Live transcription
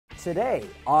Today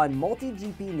on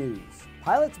MultiGP News,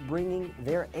 pilots bringing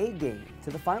their A-game to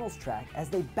the finals track as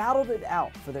they battled it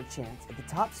out for their chance at the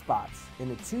top spots in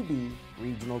the 2B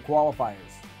regional qualifiers.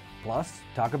 Plus,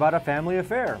 talk about a family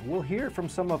affair. We'll hear from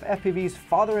some of FPV's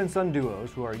father and son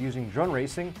duos who are using drone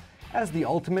racing as the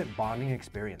ultimate bonding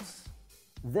experience.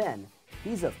 Then,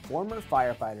 he's a former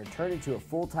firefighter turned into a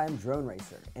full-time drone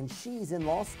racer, and she's in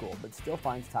law school but still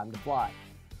finds time to fly.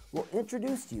 We'll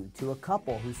introduce you to a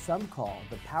couple who some call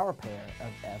the power pair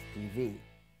of FPV.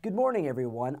 Good morning,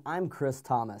 everyone. I'm Chris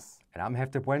Thomas. And I'm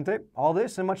Hefty Puente. All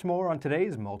this and much more on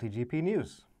today's MultiGP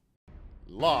News.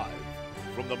 Live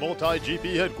from the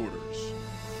MultiGP headquarters,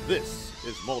 this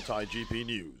is MultiGP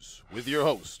News with your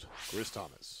host, Chris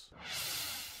Thomas.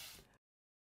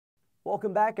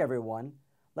 Welcome back, everyone.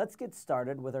 Let's get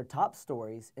started with our top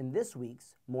stories in this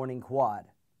week's Morning Quad.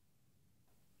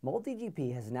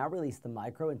 MultiGP has now released the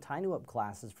micro and tiny whoop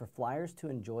classes for flyers to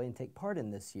enjoy and take part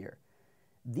in this year.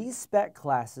 These spec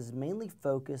classes mainly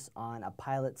focus on a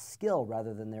pilot's skill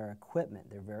rather than their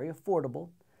equipment. They're very affordable.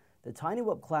 The tiny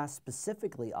whoop class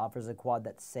specifically offers a quad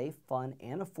that's safe, fun,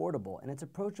 and affordable, and it's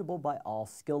approachable by all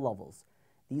skill levels.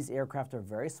 These aircraft are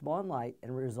very small and light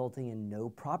and resulting in no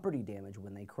property damage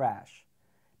when they crash.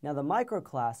 Now, the micro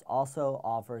class also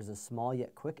offers a small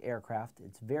yet quick aircraft.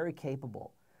 It's very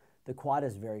capable. The quad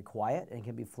is very quiet and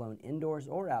can be flown indoors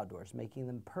or outdoors, making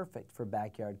them perfect for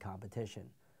backyard competition.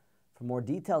 For more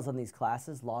details on these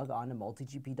classes, log on to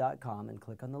multigp.com and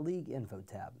click on the League Info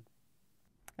tab.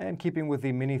 And keeping with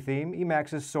the mini theme,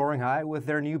 Emax is soaring high with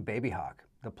their new Baby Hawk.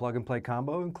 The plug-and-play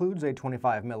combo includes a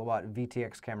 25 milliwatt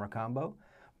VTX camera combo,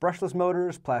 brushless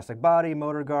motors, plastic body,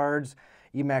 motor guards,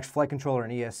 Emax flight controller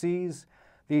and ESCs.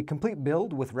 The complete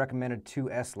build with recommended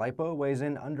 2S LiPo weighs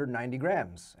in under 90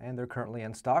 grams, and they're currently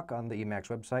in stock on the Emax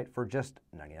website for just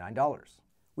 $99.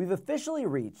 We've officially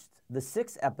reached the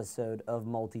 6th episode of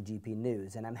MultiGP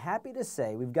News, and I'm happy to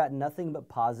say we've got nothing but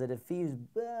positive maybe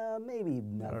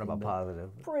nothing. I don't know about positive.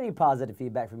 Pretty positive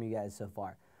feedback from you guys so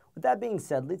far. With that being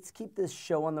said, let's keep this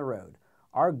show on the road.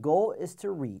 Our goal is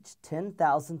to reach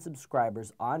 10,000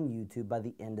 subscribers on YouTube by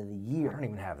the end of the year. I don't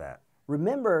even have that.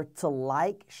 Remember to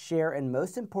like, share, and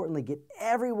most importantly, get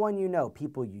everyone you know,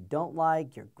 people you don't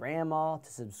like, your grandma, to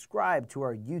subscribe to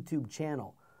our YouTube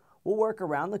channel. We'll work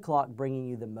around the clock bringing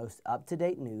you the most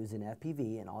up-to-date news in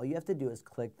FPV, and all you have to do is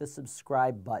click the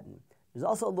subscribe button. There's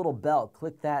also a little bell.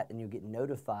 Click that and you'll get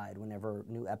notified whenever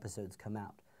new episodes come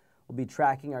out. We'll be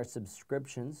tracking our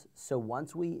subscriptions, so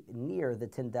once we near the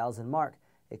 10,000 mark,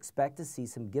 expect to see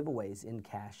some giveaways in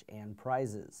cash and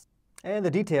prizes. And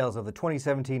the details of the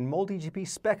 2017 MultiGP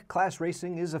Spec class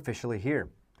racing is officially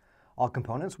here. All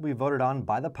components will be voted on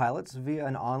by the pilots via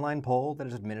an online poll that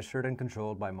is administered and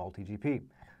controlled by MultiGP.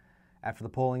 After the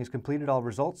polling is completed, all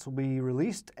results will be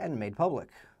released and made public.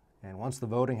 And once the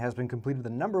voting has been completed,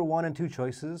 the number 1 and 2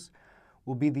 choices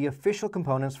will be the official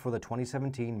components for the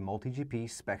 2017 MultiGP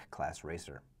Spec class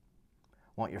racer.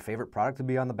 Want your favorite product to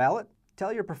be on the ballot?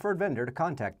 Tell your preferred vendor to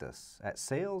contact us at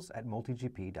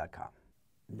sales@multigp.com.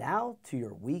 Now to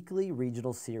your weekly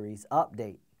regional series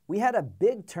update. We had a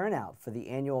big turnout for the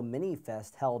annual mini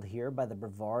fest held here by the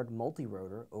Brevard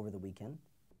Multirotor over the weekend.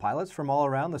 Pilots from all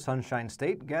around the Sunshine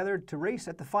State gathered to race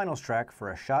at the finals track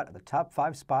for a shot at the top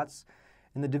 5 spots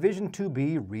in the Division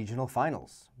 2B regional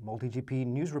finals. MultiGP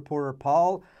news reporter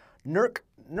Paul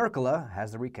Nurkala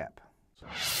has the recap.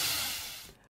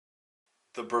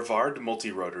 The Brevard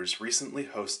Multirotors recently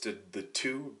hosted the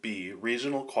 2B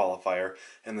regional qualifier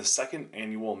and the 2nd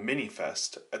annual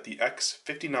Mini-Fest at the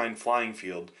X-59 flying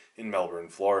field in Melbourne,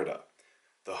 Florida,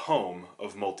 the home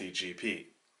of MultiGP.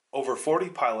 Over 40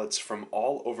 pilots from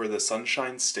all over the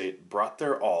Sunshine State brought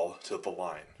their all to the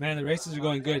line. Man, the races are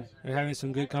going good. We're having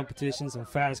some good competition, some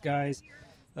fast guys.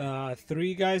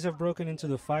 3 guys have broken into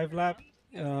the 5 lap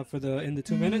in the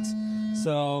 2 minutes.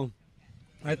 So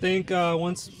I think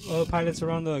once pilots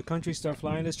around the country start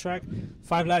flying this track,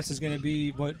 5 laps is going to be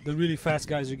what the really fast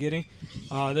guys are getting.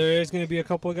 There is going to be a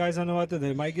couple of guys I know out there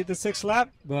that might get the 6th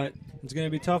lap, but it's going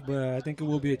to be tough, but I think it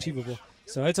will be achievable.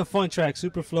 So it's a fun track,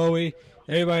 super flowy.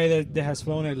 Everybody that has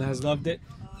flown it has loved it.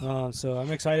 So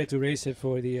I'm excited to race it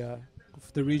for the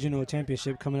regional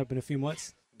championship coming up in a few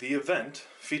months. The event,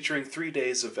 featuring 3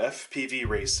 days of FPV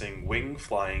racing, wing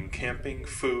flying, camping,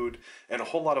 food, and a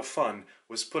whole lot of fun,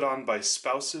 was put on by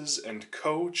spouses and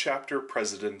co-chapter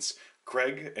presidents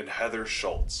Greg and Heather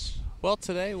Schultz. Well,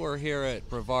 today we're here at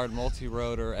Brevard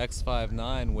Multirotor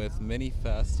X59 with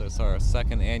Mini-Fest. It's our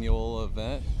 2nd annual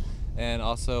event, and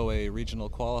also a regional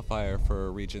qualifier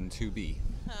for Region 2B.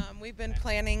 We've been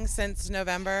planning since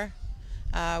November.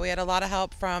 We had a lot of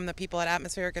help from the people at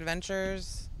Atmospheric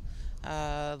Adventures,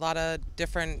 a lot of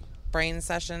different brain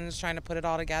sessions trying to put it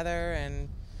all together, and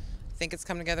I think it's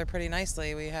come together pretty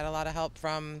nicely. We had a lot of help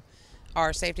from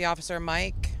our safety officer,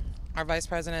 Mike, our vice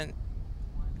president,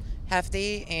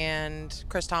 Hefty, and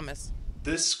Chris Thomas.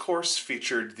 This course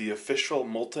featured the official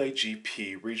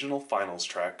MultiGP regional finals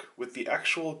track with the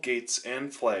actual gates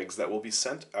and flags that will be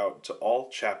sent out to all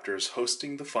chapters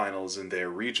hosting the finals in their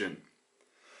region.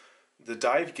 The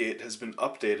dive gate has been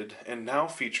updated and now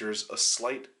features a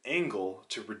slight angle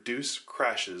to reduce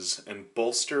crashes and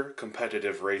bolster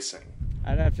competitive racing.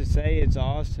 I'd have to say it's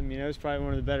awesome. You know, it's probably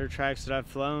one of the better tracks that I've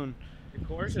flown. The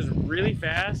course is really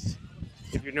fast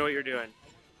if you know what you're doing.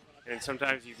 And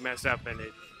sometimes you mess up and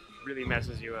it really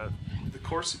messes you up. The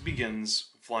course begins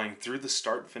flying through the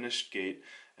start-finish gate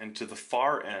and to the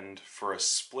far end for a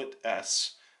split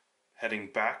S, heading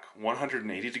back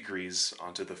 180 degrees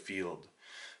onto the field.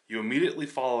 You immediately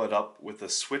follow it up with a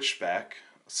switchback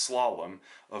slalom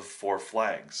of 4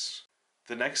 flags.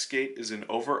 The next gate is an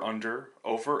over-under,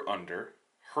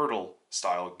 hurdle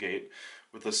style gate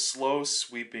with a slow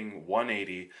sweeping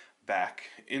 180 back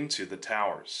into the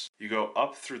towers. You go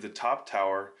up through the top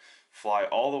tower, fly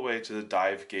all the way to the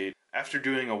dive gate. After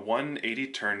doing a 180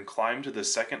 turn, climb to the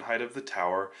second height of the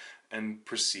tower and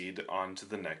proceed on to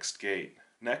the next gate.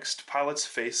 Next, pilots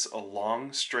face a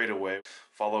long straightaway,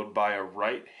 followed by a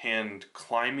right-hand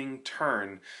climbing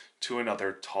turn to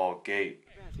another tall gate.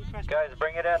 Guys,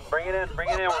 bring it in, bring it in, bring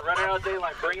it in. We're running out of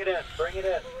daylight. Bring it in, bring it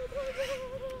in.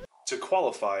 To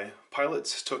qualify,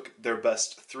 pilots took their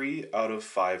best 3 out of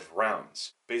 5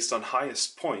 rounds. Based on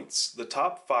highest points, the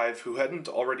top 5 who hadn't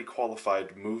already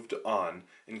qualified moved on,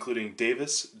 including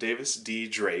Davis D.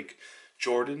 Drake,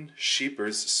 Jordan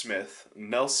Sheepers Smith,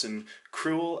 Nelson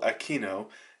Cruel Aquino,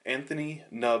 Anthony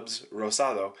Nubs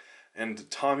Rosado, and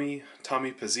Tommy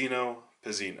Pizzino.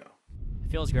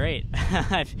 Feels great.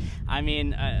 I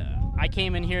mean, I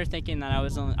came in here thinking that I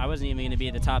wasn't even going to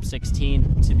be the top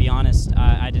 16. To be honest,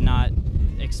 I did not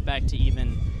expect to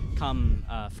even come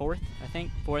fourth. I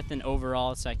think fourth in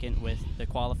overall, second with the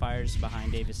qualifiers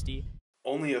behind Davis D.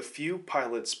 Only a few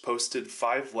pilots posted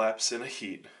 5 laps in a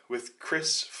heat, with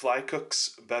Chris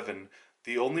Flycooks Bevan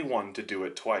the only one to do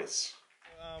it twice.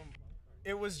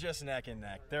 It was just neck and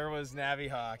neck. There was Navi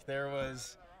Hawk, there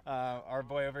was our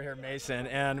boy over here, Mason,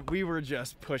 and we were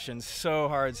just pushing so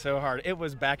hard. It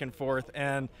was back and forth,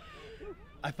 and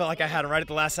I felt like I had it right at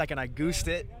the last second. I goosed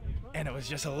it, and it was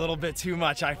just a little bit too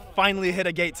much. I finally hit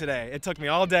a gate today. It took me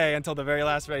all day until the very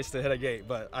last race to hit a gate,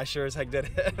 but I sure as heck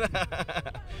did it.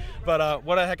 But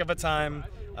what a heck of a time.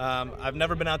 I've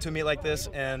never been out to a meet like this,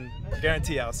 and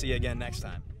guarantee I'll see you again next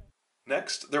time.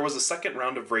 Next, there was a second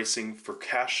round of racing for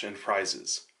cash and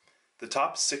prizes. The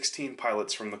top 16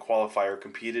 pilots from the qualifier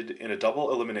competed in a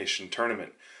double elimination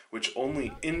tournament, which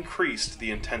only increased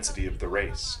the intensity of the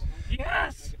race.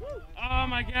 Yes! Oh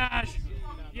my gosh!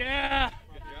 Yeah!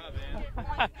 Good job,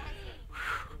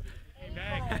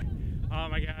 man. Oh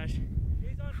my gosh.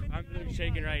 I'm really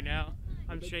shaking right now.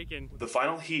 I'm shaking. The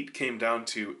final heat came down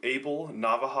to Abel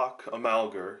Navahawk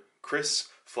Amalgar, Chris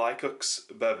Flycooks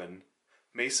Bevan,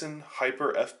 Mason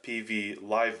Hyper FPV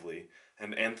Lively,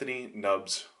 and Anthony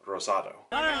Nubs Rosado.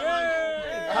 All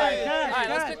right,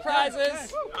 let's pick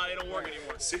prizes. They don't work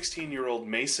anymore. 16-year-old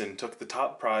Mason took the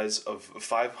top prize of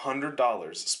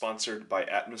 $500 sponsored by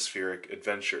Atmospheric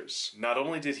Adventures. Not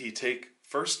only did he take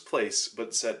first place,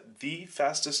 but set the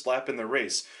fastest lap in the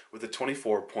race with a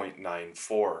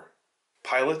 24.94.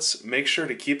 Pilots, make sure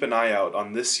to keep an eye out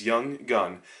on this young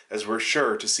gun, as we're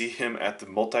sure to see him at the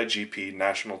MultiGP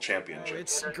National Championship.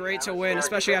 It's great to win,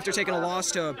 especially after taking a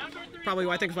loss to probably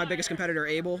what I think is my biggest competitor,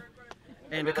 Abel.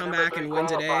 And to come back and win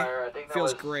today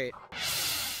feels great.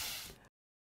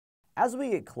 As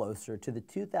we get closer to the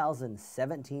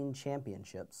 2017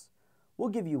 championships, we'll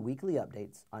give you weekly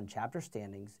updates on chapter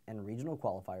standings and regional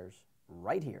qualifiers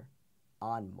right here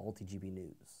on MultiGP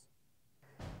News.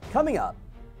 Coming up,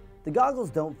 the goggles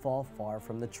don't fall far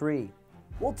from the tree.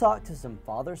 We'll talk to some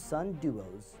father-son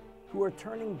duos who are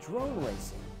turning drone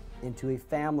racing into a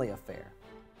family affair.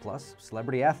 Plus,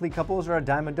 celebrity athlete couples are a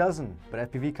dime a dozen,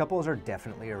 but FPV couples are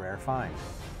definitely a rare find.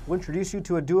 We'll introduce you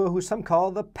to a duo who some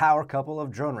call the power couple of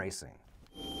drone racing.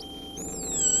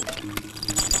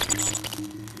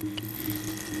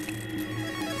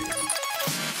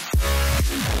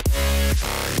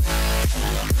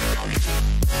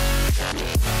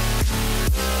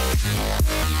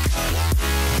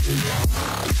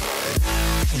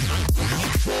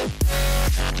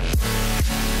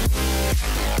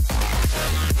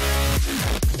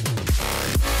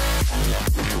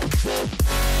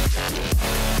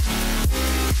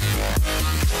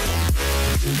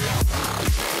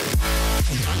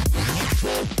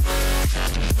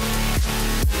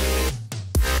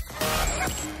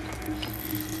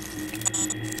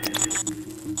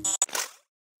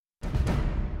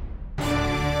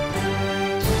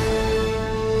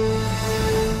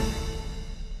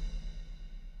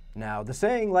 Now, the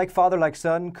saying, like father, like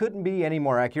son, couldn't be any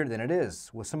more accurate than it is,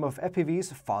 with some of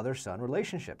FPV's father-son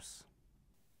relationships.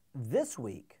 This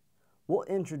week, we'll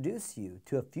introduce you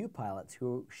to a few pilots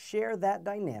who share that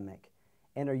dynamic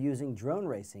and are using drone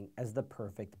racing as the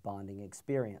perfect bonding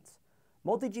experience.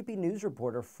 MultiGP News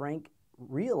reporter Frank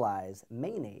Realize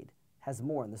Maynade has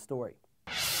more in the story.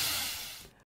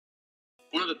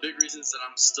 One of the big reasons that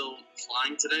I'm still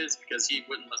flying today is because he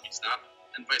wouldn't let me stop,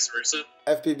 and vice versa.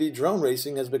 FPV drone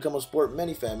racing has become a sport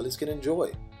many families can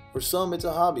enjoy. For some, it's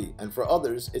a hobby, and for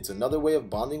others, it's another way of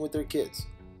bonding with their kids.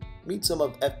 Meet some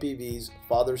of FPV's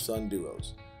father-son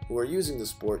duos, who are using the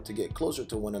sport to get closer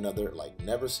to one another like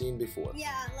never seen before.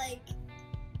 Yeah, like,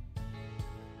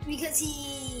 because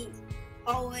he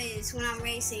always, when I'm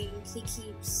racing, he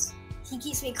keeps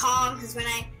me calm, because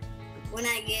when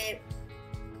I get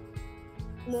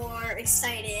more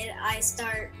excited, I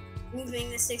start moving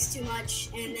the sticks too much,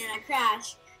 and then I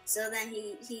crash. So then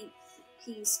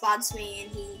he spots me,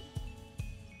 and he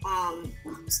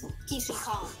keeps me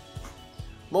calm.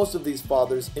 Most of these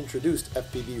fathers introduced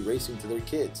FPV racing to their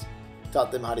kids,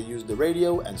 taught them how to use the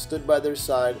radio, and stood by their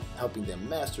side, helping them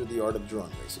master the art of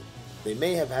drone racing. They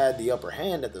may have had the upper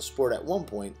hand at the sport at one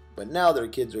point, but now their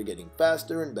kids are getting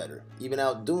faster and better, even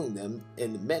outdoing them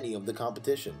in many of the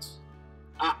competitions.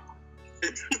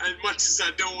 As much as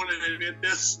I don't want to admit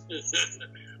this,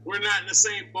 we're not in the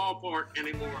same ballpark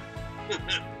anymore.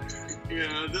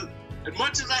 As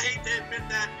much as I hate to admit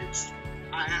that,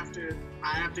 I have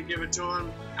to give it to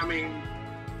him. I mean,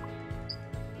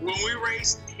 when we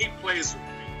race, he plays with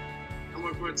me. I'm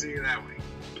gonna put it to you that way.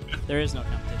 There is no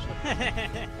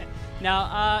competition.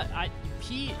 No,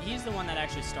 he's the one that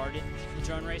actually started the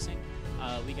drone racing.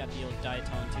 We got the old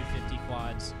Diatone 250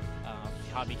 quads.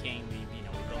 Hobby came, we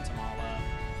built them all up.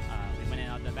 We went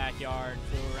out in the backyard,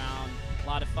 flew around, a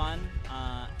lot of fun.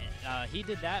 He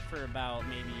did that for about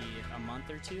maybe a month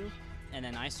or two, and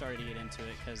then I started to get into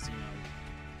it because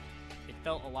it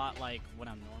felt a lot like what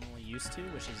I'm normally used to,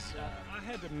 which is. I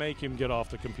had to make him get off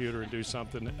the computer and do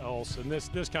something else, and this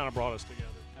kind of brought us together.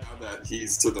 Now that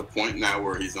he's to the point now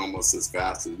where he's almost as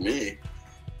fast as me,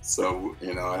 so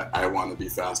I want to be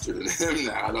faster than him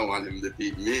now. I don't want him to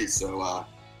beat me, so.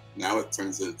 Now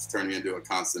it's turning into a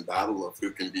constant battle of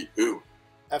who can beat who.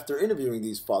 After interviewing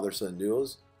these father-son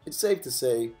duos, it's safe to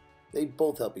say they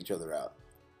both help each other out.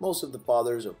 Most of the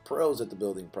fathers are pros at the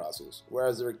building process,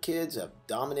 whereas their kids have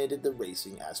dominated the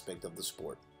racing aspect of the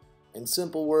sport. In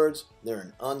simple words, they're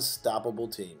an unstoppable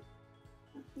team.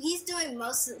 He's doing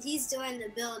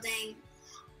the building.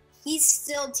 He's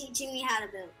still teaching me how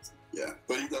to build. Yeah,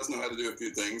 but he does know how to do a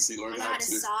few things. He learned how to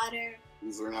solder.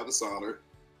 He's learned how to solder.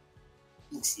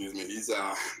 Excuse me,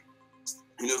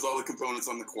 he knows all the components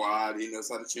on the quad, he knows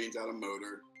how to change out a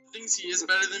motor. Things he is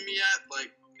better than me at,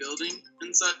 like building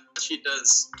and such, he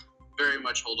does very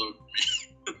much hold over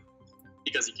me.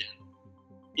 Because he can.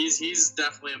 He's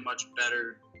definitely a much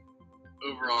better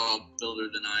overall builder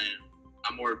than I am.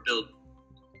 I'm more built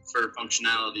for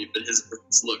functionality, but his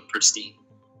look pristine.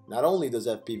 Not only does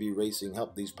FPV racing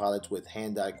help these pilots with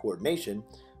hand-eye coordination,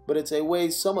 but it's a way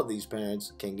some of these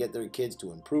parents can get their kids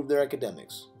to improve their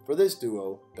academics. For this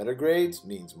duo, better grades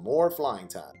means more flying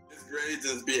time. His grades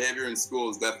and his behavior in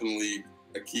school is definitely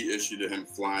a key issue to him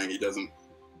flying. He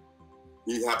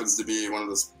happens to be one of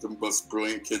the most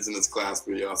brilliant kids in his class,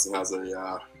 but he also has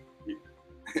he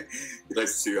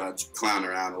likes to clown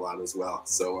around a lot as well.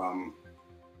 So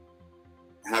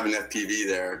having FPV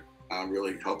there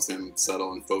really helps him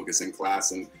settle and focus in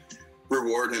class and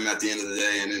reward him at the end of the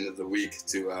day and end of the week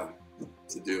to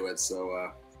do it. So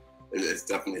it's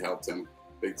definitely helped him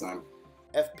big time.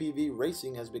 FPV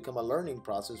racing has become a learning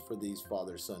process for these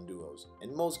father-son duos.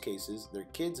 In most cases, their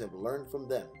kids have learned from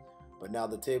them. But now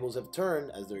the tables have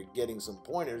turned as they're getting some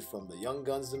pointers from the young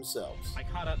guns themselves. I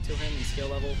caught up to him in skill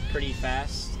level pretty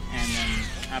fast, and then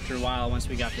after a while, once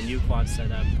we got the new quad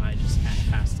set up, I just kind of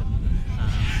passed him.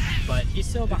 But he's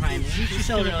still behind me. He's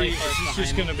still really close behind me. It's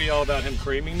just going to be all about him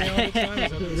creaming me all the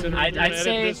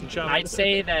time? I'd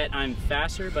say that I'm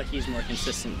faster, but he's more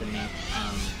consistent than me.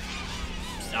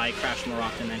 I crash more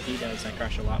often than he does. I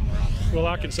crash a lot more often. Well,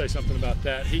 I can say something about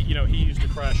that. He used to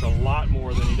crash a lot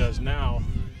more than he does now.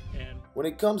 When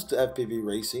it comes to FPV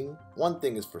racing, one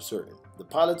thing is for certain. The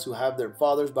pilots who have their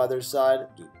fathers by their side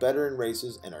do better in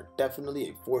races and are definitely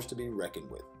a force to be reckoned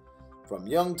with. From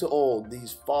young to old,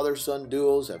 these father-son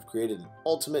duos have created an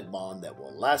ultimate bond that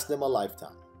will last them a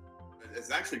lifetime.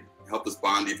 It's actually helped us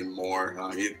bond even more.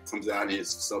 He comes out and he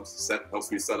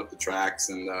helps me set up the tracks,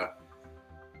 and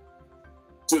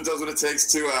so it does what it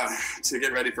takes to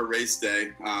get ready for race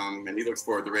day. And he looks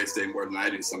forward to race day more than I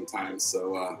do sometimes.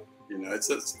 So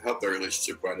it's helped our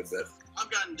relationship quite a bit. I've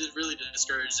gotten really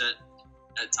discouraged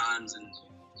at times and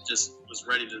just was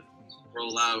ready to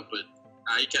roll out, but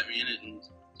he kept me in it and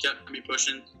kept me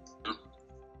pushing.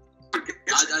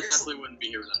 I definitely wouldn't be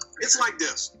here without him. It's like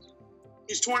this.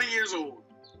 He's 20 years old.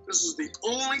 This is the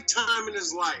only time in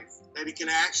his life that he can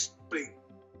actually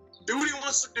do what he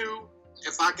wants to do.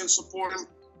 If I can support him,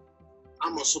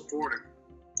 I'm going to support him.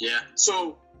 Yeah.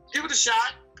 So give it a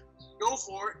shot. Go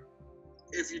for it.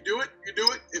 If you do it, you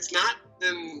do it. If not,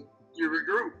 then you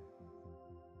regroup.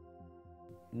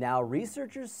 Now,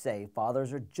 researchers say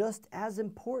fathers are just as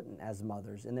important as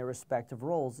mothers in their respective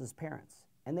roles as parents,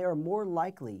 and they are more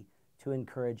likely to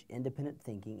encourage independent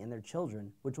thinking in their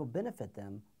children, which will benefit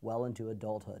them well into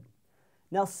adulthood.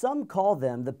 Now, some call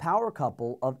them the power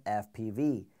couple of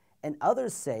FPV, and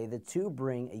others say the two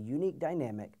bring a unique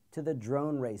dynamic to the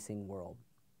drone racing world.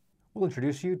 We'll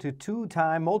introduce you to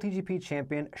two-time MultiGP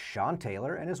champion Sean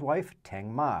Taylor and his wife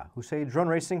Tang Ma, who say drone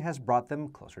racing has brought them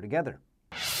closer together.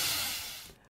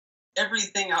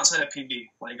 Everything outside of PV,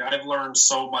 like I've learned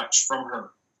so much from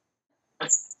her.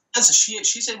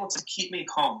 She's able to keep me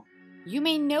calm. You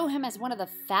may know him as one of the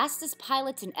fastest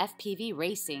pilots in FPV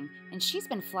racing, and she's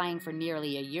been flying for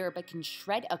nearly a year but can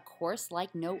shred a course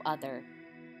like no other.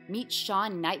 Meet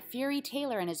Sean Night Fury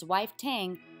Taylor and his wife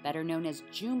Tang, better known as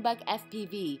Junebug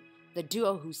FPV, the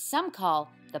duo who some call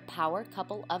the power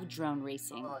couple of drone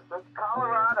racing.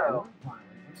 Colorado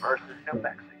versus New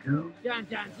Mexico. Dun,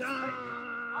 dun,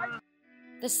 dun.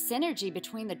 The synergy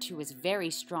between the two is very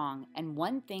strong, and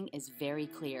one thing is very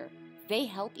clear. They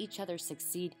help each other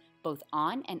succeed both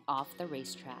on and off the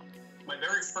racetrack. My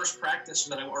very first practice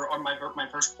or my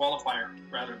first qualifier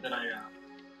rather that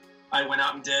I went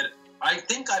out and did, I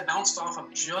think I bounced off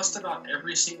of just about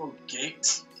every single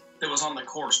gate that was on the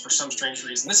course for some strange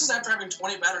reason. This is after having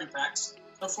 20 battery packs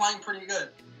of flying pretty good.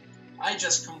 I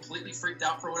just completely freaked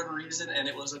out for whatever reason, and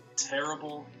it was a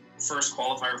terrible first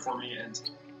qualifier for me. And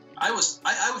I was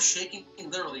shaking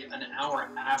literally an hour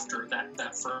after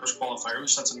that first qualifier. It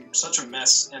was such a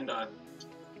mess, and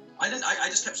I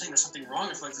just kept saying there's something wrong.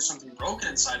 I feel like there's something broken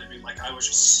inside of me. Like I was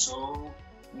just so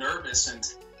nervous,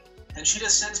 and she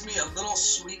just sends me a little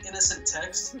sweet innocent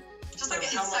text. Just like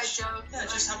an inside joke. Yeah,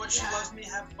 just how much she loves me.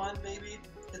 Have fun, baby.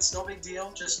 It's no big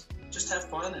deal. Just have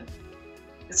fun, and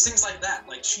it's things like that.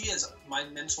 Like she is my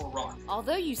mental rock.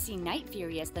 Although you see Night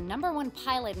Fury as the #1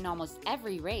 pilot in almost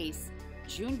every race,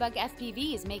 Junebug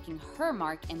FPV is making her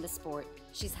mark in the sport.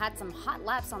 She's had some hot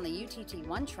laps on the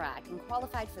UTT-1 track and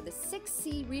qualified for the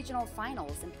 6C regional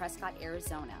finals in Prescott,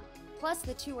 Arizona. Plus,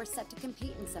 the two are set to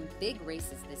compete in some big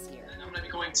races this year. I'm going to be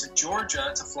going to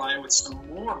Georgia to fly with some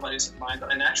more buddies of mine,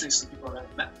 and actually some people that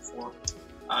I've met before,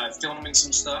 filming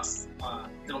some stuff.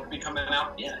 It'll be coming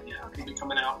out. Yeah, it'll be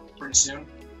coming out pretty soon.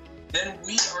 Then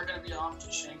we are going to be off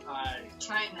to Shanghai.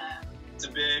 China. It's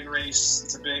a big race.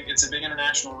 It's a big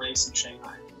international race in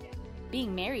Shanghai.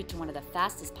 Being married to one of the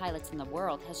fastest pilots in the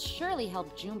world has surely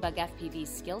helped Junebug FPV's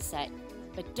skill set,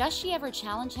 but does she ever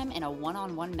challenge him in a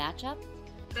one-on-one matchup?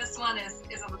 This one is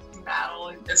a losing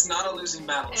battle. It's not a losing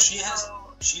battle.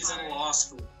 She's in law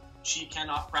school. She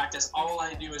cannot practice. All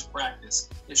I do is practice.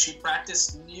 If she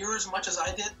practiced near as much as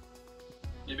I did,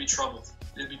 it'd be trouble.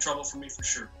 It'd be trouble for me for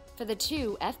sure. For the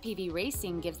two, FPV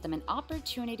racing gives them an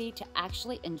opportunity to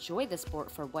actually enjoy the sport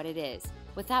for what it is,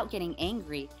 without getting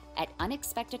angry at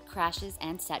unexpected crashes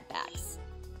and setbacks.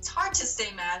 It's hard to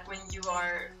stay mad when you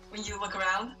look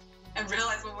around and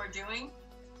realize what we're doing.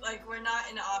 Like, we're not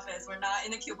in an office, we're not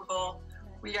in a cubicle,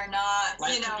 we are not,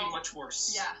 Life could be much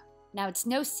worse. Yeah. Now, it's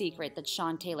no secret that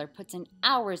Sean Taylor puts in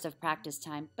hours of practice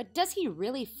time, but does he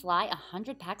really fly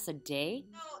 100 packs a day?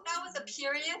 No, that was a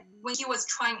period when he was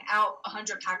trying out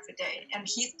 100 packs a day, and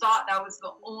he thought that was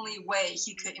the only way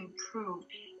he could improve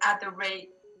at the rate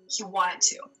he wanted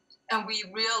to. And we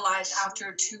realized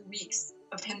after 2 weeks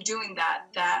of him doing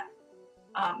that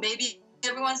maybe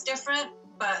everyone's different,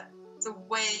 but the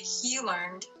way he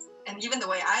learned, and even the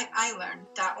way I learned,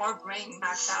 that our brain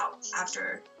maxed out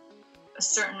after a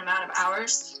certain amount of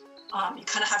hours. You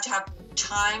kind of have to have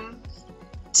time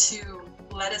to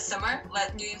let it simmer,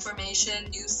 let new information,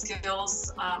 new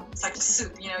skills, it's like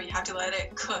soup, you have to let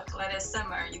it cook, let it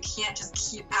simmer. You can't just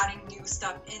keep adding new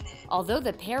stuff in it. Although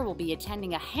the pair will be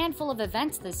attending a handful of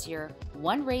events this year,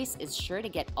 one race is sure to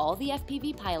get all the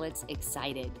FPV pilots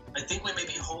excited. I think we may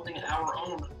be holding our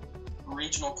own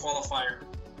regional qualifier.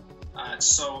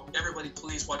 So everybody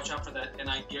please watch out for that, and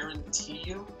I guarantee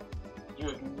you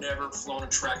have never flown a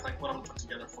track like what I'm going to put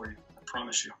together for you. I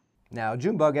promise you. Now,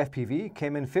 Junebug FPV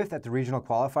came in 5th at the regional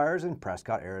qualifiers in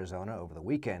Prescott, Arizona over the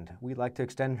weekend. We'd like to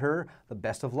extend her the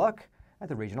best of luck at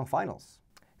the regional finals.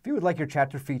 If you would like your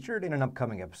chapter featured in an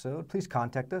upcoming episode, please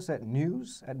contact us at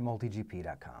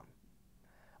news@multigp.com.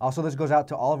 Also, this goes out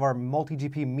to all of our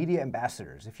MultiGP media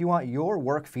ambassadors. If you want your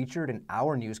work featured in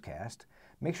our newscast,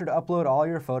 make sure to upload all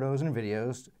your photos and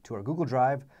videos to our Google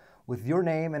Drive with your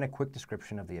name and a quick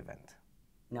description of the event.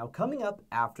 Now coming up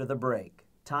after the break,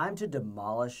 time to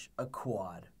demolish a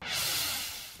quad.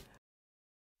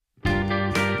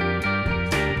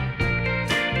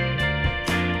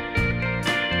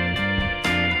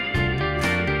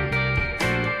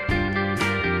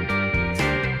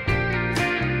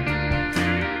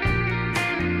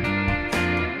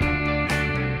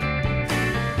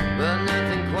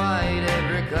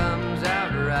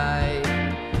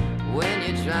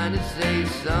 Say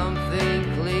something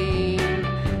clean.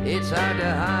 It's hard to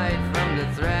hide from the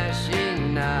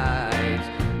thrashing nights.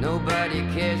 Nobody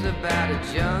cares about a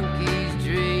junkie's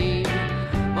dream.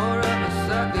 More of a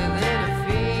sucker than a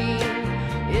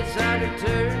fiend. It's hard to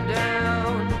turn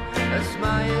down a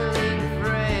smiling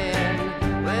friend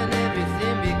when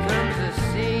everything becomes a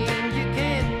scene. You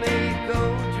can't make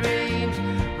old dreams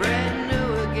brand new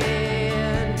again.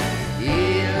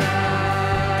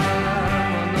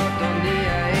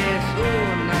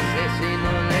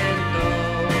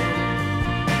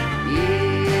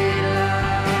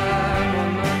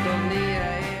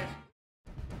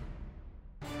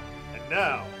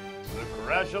 Now, the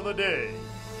crash of the day.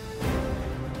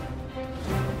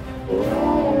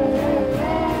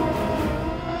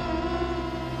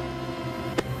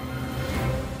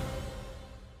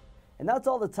 And that's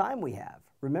all the time we have.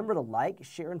 Remember to like,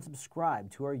 share, and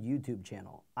subscribe to our YouTube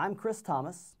channel. I'm Chris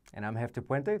Thomas. And I'm Hefty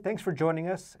Puente. Thanks for joining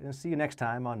us, and see you next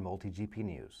time on MultiGP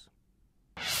News.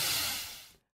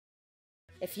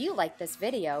 If you like this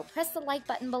video, press the like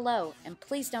button below, and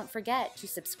please don't forget to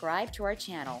subscribe to our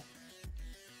channel.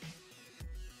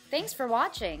 Thanks for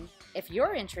watching. If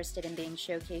you're interested in being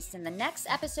showcased in the next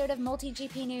episode of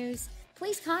MultiGP News,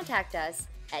 please contact us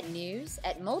at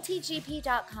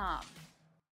news@multigp.com.